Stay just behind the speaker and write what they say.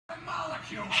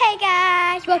Hey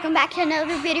guys, welcome back to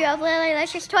another video of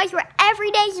Lilylicious Toys, where every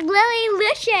day's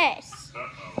Lilylicious.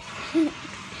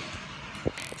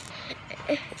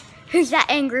 Who's that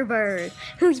angry bird?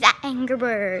 Who's that angry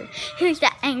bird? Who's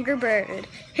that angry bird?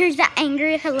 Who's that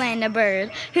angry Helena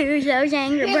bird? Who's those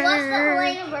angry birds? What's the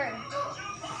Helena bird?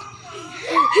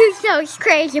 Who's those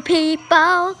crazy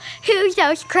people? Who's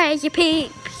those crazy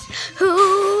peeps?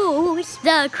 Who's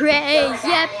the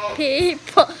crazy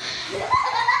people?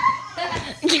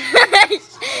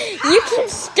 Guys, you can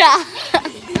stop.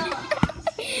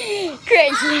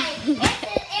 Crazy.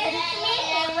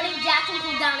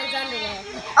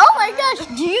 Oh my gosh,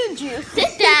 Juju,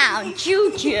 sit down.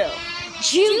 Juju.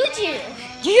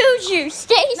 Juju,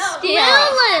 stay still.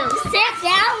 Lulu, sit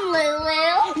down, Lulu.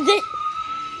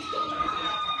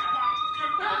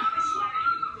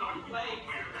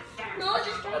 No,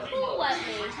 just don't pull at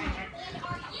me.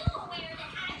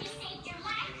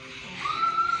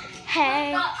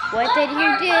 Hey, what did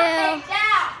you do?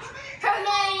 Her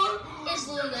name is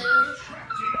Lulu.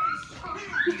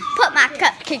 Put my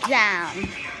cupcake down.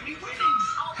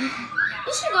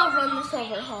 You should go run this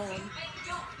over home.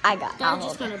 I got it. I'm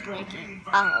just gonna break it.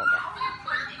 I'll hold it.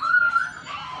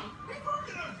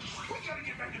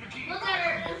 Look at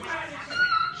her.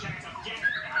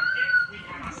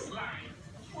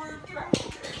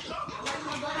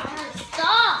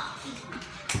 Stop.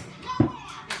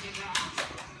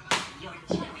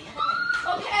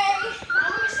 Okay,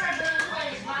 I'm gonna start building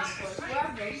these box forts.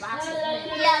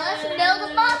 Yeah, let's build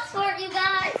a box fort, you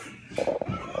guys.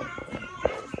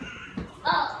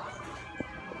 Oh,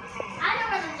 I know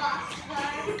where the boxes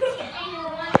are.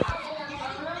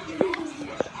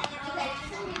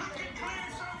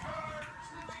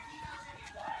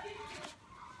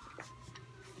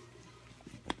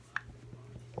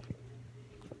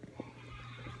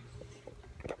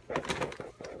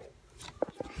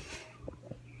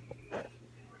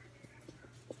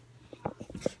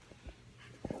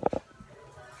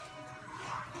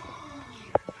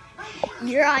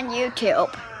 You're on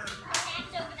YouTube.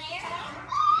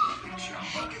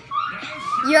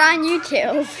 You're on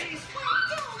YouTube.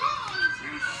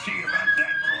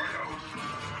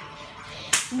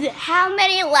 How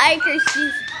many likers do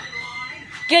you...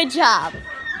 Good job.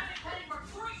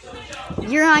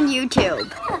 You're on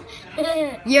YouTube.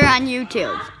 You're on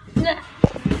YouTube.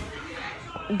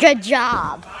 Good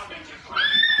job.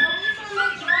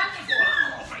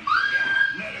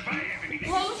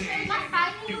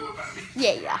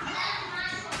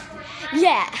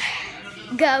 Yeah.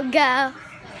 Go.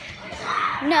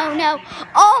 No.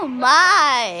 Oh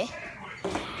my.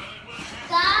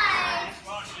 Guys,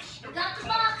 we got the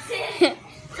boxes.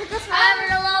 Took us forever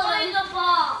to load the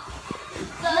box.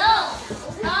 No,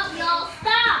 stop, y'all.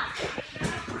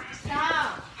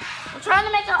 Stop. We're trying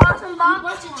to make an awesome box.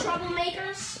 Bunch of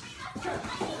troublemakers.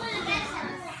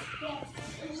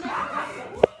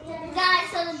 Guys,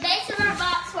 so the base of our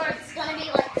box fort is going to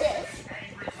be like this.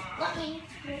 Let me.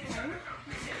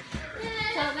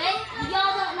 So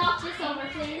y'all don't knock this over,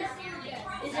 please.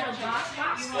 Is it a box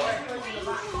fort or is it a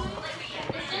box fort?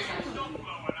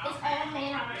 It's all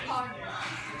made out of cardboard.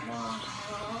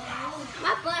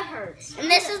 My butt hurts. And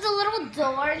this is the little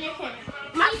door, and you can.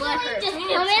 My butt hurts. Just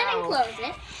come in and close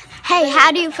it. Hey,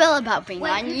 how do you feel about being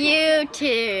on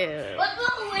YouTube? What's the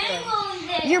window in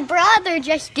there? Your brother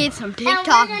just did some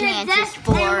TikTok dances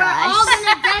for and we're all us.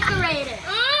 gonna decorate it.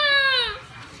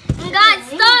 And guys,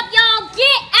 stop, y'all!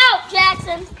 Get out,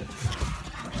 Jackson.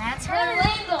 That's Can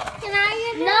I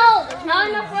get No, there's not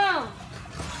enough room.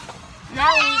 Now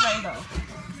we need rainbow.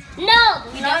 No,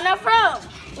 there's not enough room.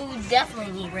 We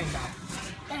definitely need rainbow.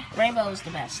 Rainbow is the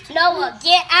best. Noah,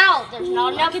 get out. There's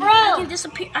not enough room. I can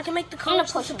disappear. I can make the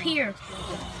colors push disappear.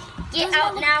 Get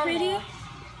out now,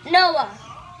 Noah.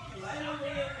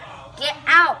 Get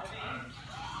out.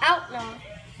 Out now.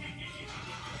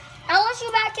 I'll let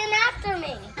you back in after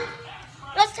me.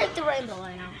 Let's take the rainbow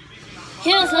right now.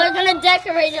 We're gonna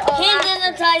decorate it all. Here's in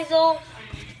the title.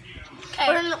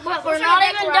 We're not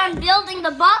even done building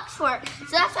the box fort.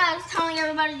 So that's why I was telling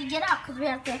everybody to get out, because we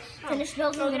have to finish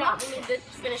building the box fort. We need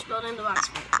to finish building the box.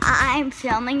 I'm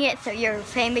filming it so your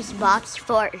famous box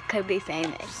fort could be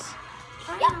famous.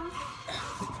 Yeah.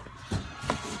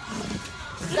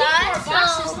 Guys,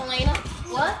 Guys, Helena.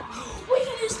 what? We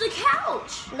can use the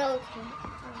couch. No.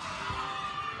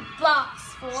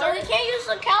 Box fort. So we can't use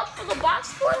the couch for the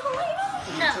box fort, Helena?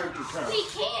 No. We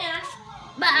can,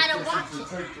 but I don't want to.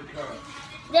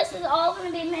 This is all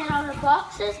going to be made out of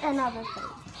boxes and other things.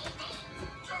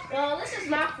 Well, this is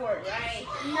my fort, right?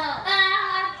 No.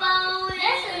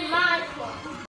 This is my fort.